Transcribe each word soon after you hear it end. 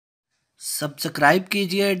Subscribe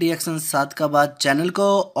कीजिए डीएक्शन 7 का बाद चैनल को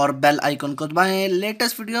और बेल आइकन को दबाएं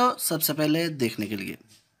लेटेस्ट वीडियो सबसे पहले देखने के लिए।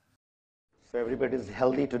 So everybody is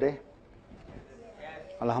healthy today?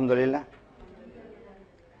 Alhamdulillah.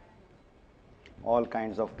 All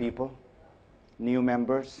kinds of people, new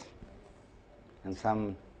members, and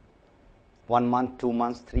some 1 month, 2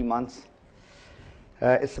 months, 3 months.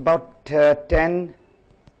 It's about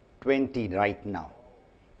 10:20 right now.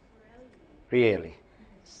 Really.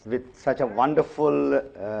 With such a wonderful,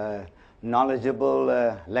 knowledgeable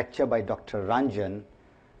lecture by Dr. Ranjan,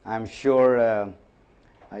 I'm sure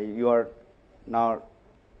you are now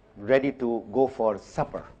ready to go for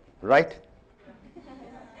supper, right?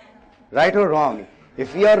 Right or wrong?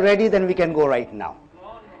 If we are ready, then we can go right now.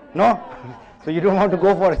 No? So you don't want to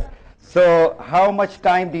go for it. So how much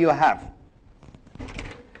time do you have?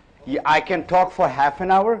 I can talk for half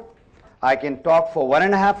an hour, I can talk for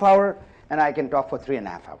 1.5 hours, and I can talk for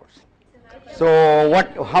 3.5 hours. So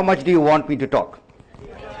how much do you want me to talk?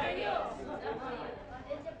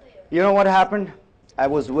 You know what happened? I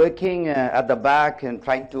was working at the back and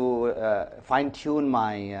trying to fine-tune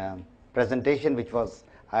my presentation, which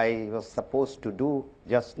I was supposed to do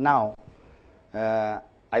just now.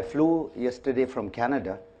 I flew yesterday from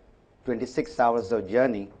Canada, 26 hours of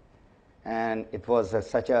journey, and it was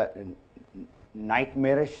such a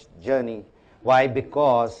nightmarish journey. Why?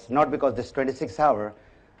 Not because this 26 hour,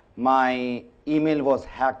 my email was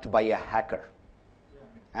hacked by a hacker,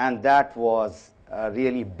 and that was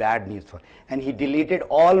really bad news for. And he deleted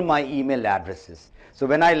all my email addresses. So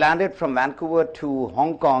when I landed from Vancouver to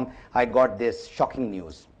Hong Kong, I got this shocking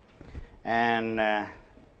news. And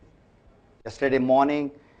yesterday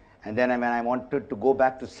morning, and then when I wanted to go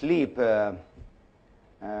back to sleep,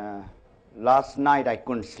 last night I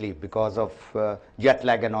couldn't sleep because of jet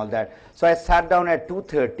lag and all that. So I sat down at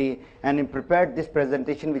 2:30 and prepared this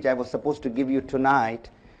presentation which I was supposed to give you tonight,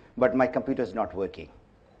 but my computer is not working.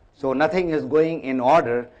 So nothing is going in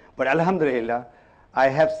order, but Alhamdulillah, I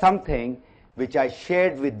have something which I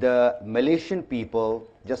shared with the Malaysian people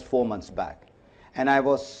just 4 months back. And I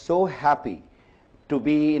was so happy to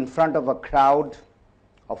be in front of a crowd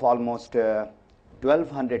of almost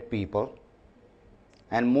 1,200 people.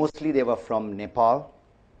 And mostly they were from Nepal.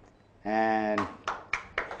 And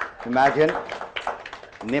imagine,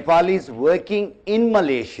 Nepalis working in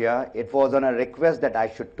Malaysia. It was on a request that I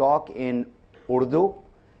should talk in Urdu,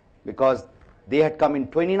 because they had come in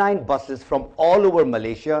 29 buses from all over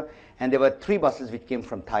Malaysia, and there were 3 buses which came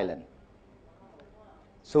from Thailand.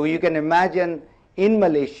 So you can imagine, in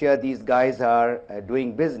Malaysia, these guys are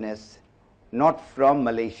doing business, not from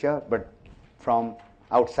Malaysia, but from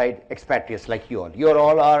outside expatriates like you all. You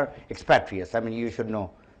all are expatriates. I mean, you should know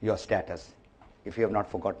your status, if you have not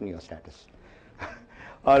forgotten your status.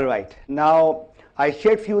 All right. Now, I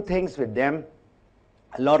shared few things with them.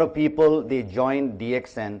 A lot of people, they joined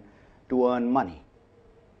DXN to earn money,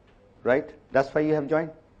 right? That's why you have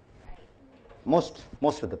joined? Most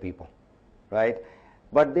of the people, right?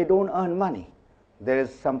 But they don't earn money. There is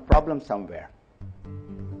some problem somewhere.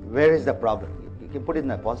 Where is the problem? You can put it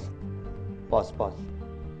in the pause. Pause.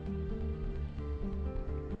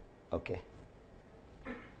 Okay.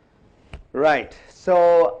 Right.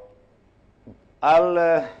 So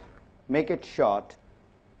I'll make it short.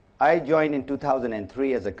 I joined in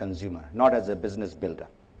 2003 as a consumer, not as a business builder.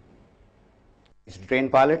 It's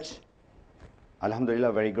trained pilots.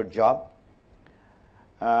 Alhamdulillah, very good job.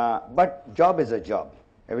 But job is a job.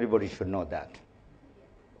 Everybody should know that.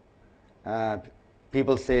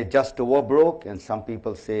 People say just over broke, and some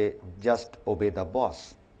people say just obey the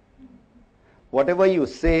boss. Whatever you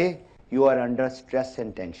say, you are under stress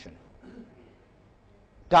and tension.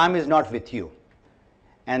 Time is not with you.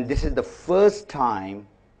 And this is the first time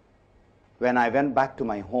when I went back to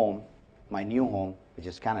my home, my new home, which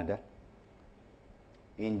is Canada,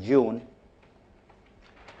 in June.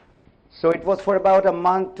 So it was for about a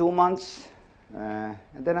month, 2 months, and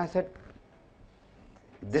then I said,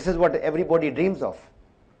 this is what everybody dreams of,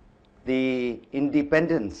 the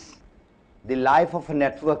independence, the life of a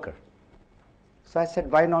networker. So I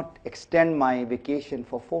said, why not extend my vacation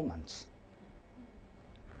for 4 months?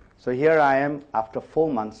 So here I am after 4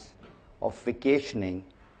 months of vacationing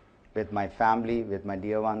with my family, with my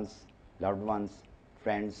dear ones, loved ones,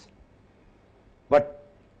 friends. But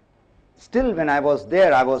still, when I was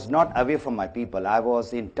there, I was not away from my people. I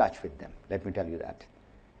was in touch with them, let me tell you that.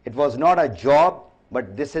 It was not a job,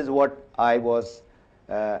 but this is what I was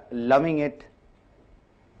loving it.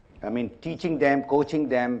 I mean, teaching them, coaching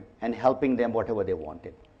them, and helping them whatever they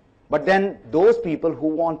wanted. But then those people who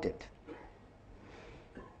want it.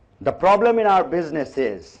 The problem in our business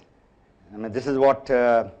is I mean, this is what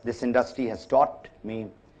this industry has taught me,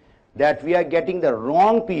 that we are getting the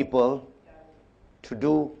wrong people to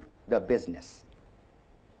do the business.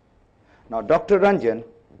 Now, Dr. Ranjan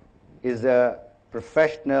is a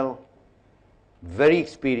professional, very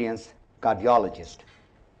experienced cardiologist.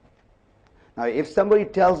 Now, if somebody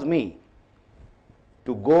tells me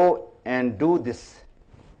to go and do this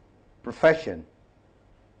profession,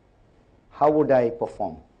 how would I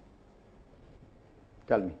perform?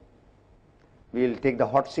 Tell me. We'll take the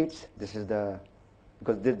hot seats. This is the,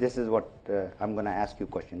 because this is what I'm going to ask you a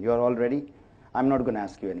question. You are all ready? I'm not going to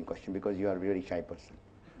ask you any question because you are a very shy person,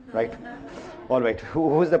 right? All right.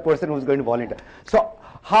 Who is the person who's going to volunteer? So,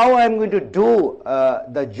 how I'm going to do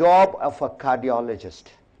the job of a cardiologist?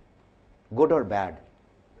 Good or bad?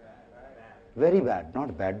 Very bad,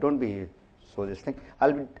 not bad. Don't be so this thing.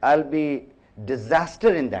 I'll be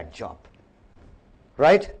disaster in that job,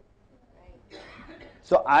 right?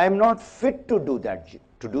 So I am not fit to do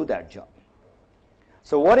that job.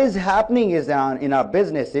 So what is happening is in our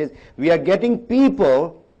business is we are getting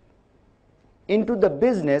people into the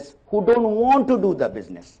business who don't want to do the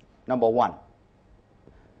business. Number one.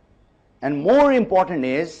 And more important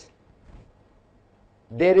is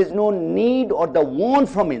there is no need or the want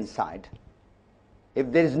from inside.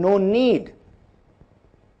 If there is no need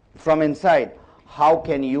from inside, how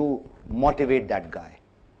can you motivate that guy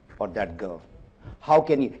or that girl? How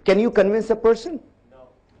can you convince a person? No.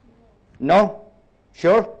 No?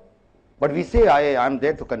 Sure? But we say, I'm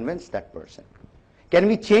there to convince that person. Can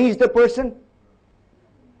we change the person?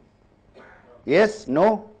 Yes?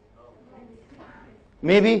 No?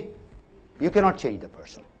 Maybe? You cannot change the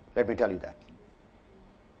person. Let me tell you that.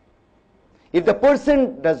 If the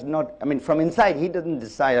person does not, I mean, from inside, he doesn't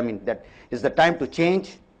decide, I mean, that is the time to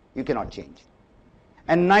change, you cannot change.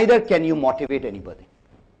 And neither can you motivate anybody.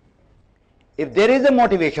 If there is a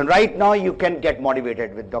motivation, right now you can get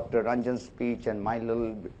motivated with Dr. Ranjan's speech and my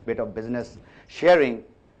little bit of business sharing,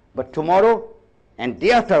 but tomorrow and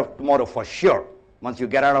day after tomorrow for sure, once you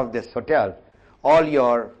get out of this hotel, all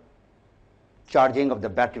your charging of the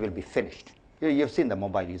battery will be finished. You've seen the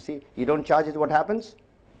mobile, you see. You don't charge it, what happens?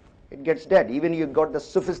 It gets dead. Even you got the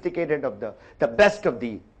sophisticated of the best of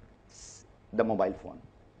the mobile phone.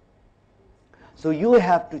 So you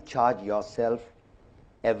have to charge yourself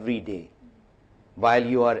every day while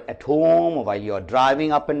you are at home or while you are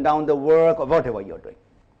driving up and down the work or whatever you're doing.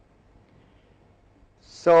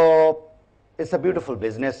 So it's a beautiful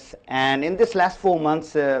business. And in this last 4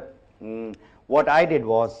 months, what I did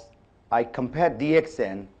was I compared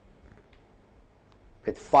DXN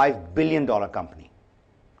with $5 billion company.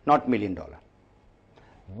 Not $1 million. $1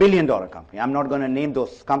 billion company. I'm not going to name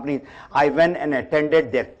those companies. I went and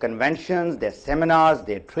attended their conventions, their seminars,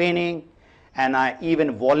 their training, and I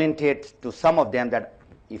even volunteered to some of them that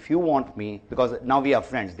if you want me, because now we are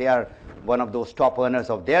friends, they are one of those top earners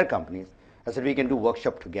of their companies, I said we can do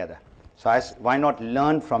workshop together. So I said, why not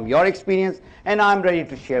learn from your experience, and I'm ready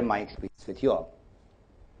to share my experience with you all.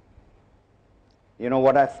 You know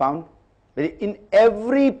what I found? In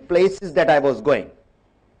every places that I was going,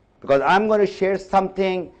 because I'm going to share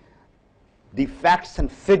something, the facts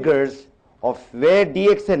and figures of where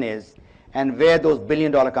DXN is and where those $1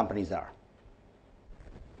 billion companies are.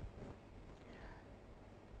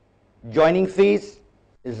 Joining fees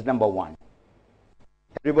is number one.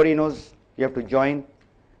 Everybody knows you have to join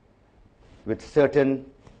with certain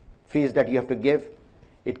fees that you have to give.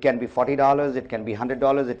 It can be $40, it can be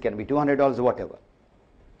 $100, it can be $200, whatever.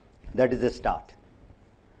 That is the start.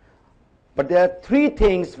 But there are 3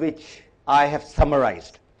 things which I have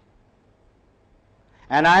summarized.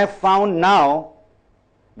 And I have found now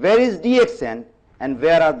where is DXN and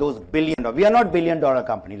where are those billion. We are not $1 billion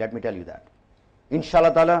company, let me tell you that.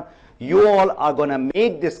 Inshallah ta'ala, you all are going to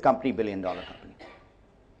make this company $1 billion company.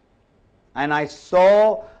 And I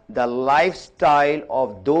saw the lifestyle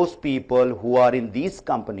of those people who are in these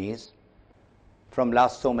companies from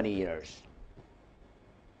last so many years.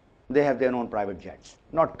 They have their own private jets,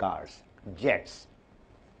 not cars. Jets,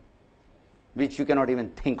 which you cannot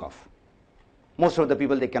even think of. Most of the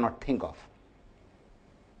people they cannot think of.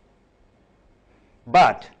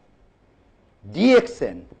 But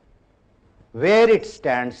DXN, where it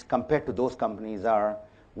stands compared to those companies are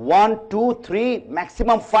 1, 2, 3,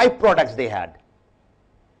 maximum 5 products they had.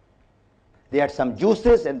 They had some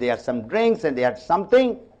juices and they had some drinks and they had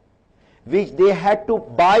something which they had to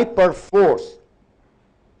buy per force.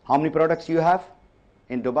 How many products you have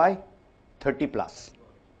in Dubai? 30 plus,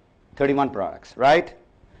 31 products, right?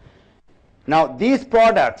 Now these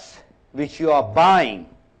products which you are buying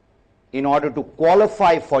in order to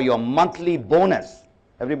qualify for your monthly bonus,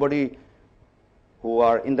 everybody who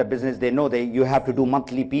are in the business, they know that you have to do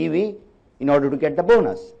monthly PV in order to get the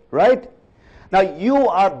bonus, right? Now you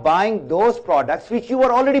are buying those products which you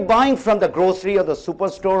are already buying from the grocery or the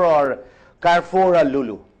superstore or Carrefour or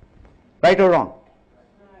Lulu, right or wrong?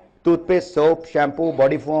 Toothpaste, soap, shampoo,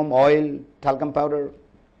 body foam, oil, talcum powder.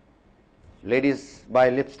 Ladies buy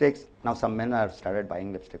lipsticks. Now some men have started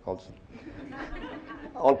buying lipstick also.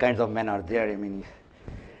 All kinds of men are there. I mean,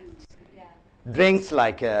 drinks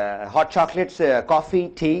like hot chocolates, coffee,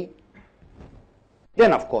 tea.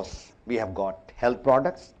 Then of course we have got health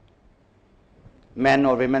products. Men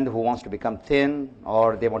or women who wants to become thin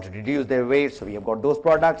or they want to reduce their weight, so we have got those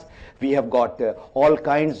products. We have got all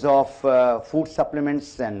kinds of food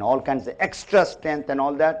supplements and all kinds of extra strength and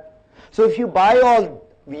all that. So if you buy all,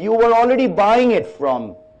 you were already buying it from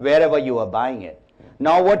wherever you are buying it.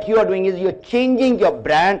 Now what you are doing is you're changing your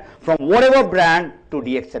brand from whatever brand to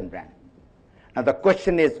DXN brand. Now the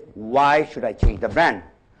question is, why should I change the brand?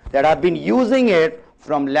 That I've been using it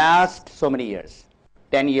from last so many years,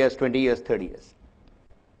 10 years, 20 years, 30 years.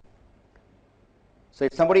 So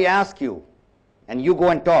if somebody asks you and you go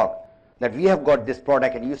and talk that we have got this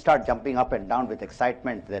product and you start jumping up and down with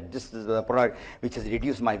excitement that this is the product which has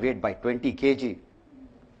reduced my weight by 20 kg.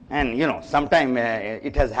 And you know, sometime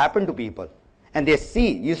it has happened to people and they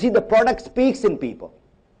see, you see the product speaks in people.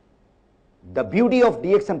 The beauty of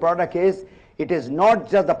DXN product is it is not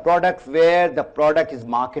just the product where the product is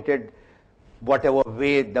marketed whatever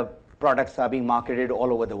way the products are being marketed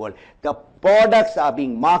all over the world. The products are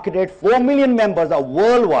being marketed, 4 million members are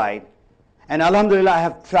worldwide, and alhamdulillah I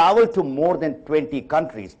have traveled to more than 20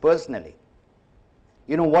 countries personally.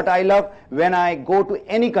 You know what I love? When I go to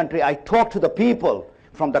any country, I talk to the people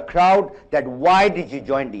from the crowd that why did you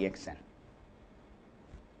join DXN?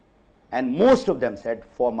 And most of them said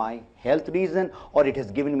for my health reason or it has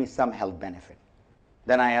given me some health benefit.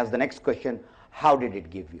 Then I ask the next question, how did it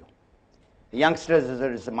give you?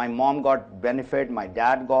 Youngsters, my mom got benefit, my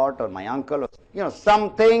dad got, or my uncle, or, you know,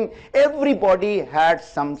 something. Everybody had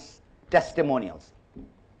some testimonials.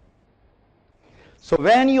 So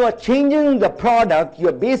when you are changing the product, you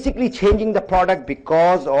are basically changing the product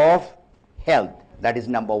because of health. That is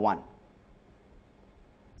number one.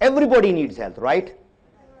 Everybody needs health, right?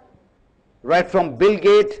 Right from Bill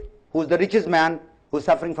Gates, who's the richest man, who's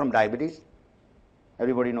suffering from diabetes.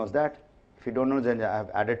 Everybody knows that. If you don't know, then I have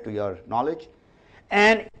added to your knowledge.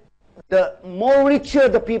 And the more richer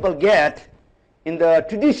the people get in the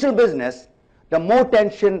traditional business, the more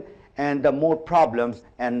tension and the more problems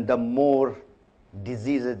and the more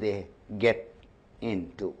diseases they get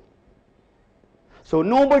into. So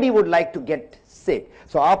nobody would like to get sick.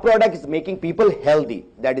 So our product is making people healthy.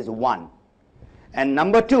 That is one. And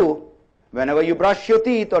number two, whenever you brush your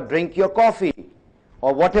teeth or drink your coffee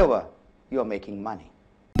or whatever, you are making money.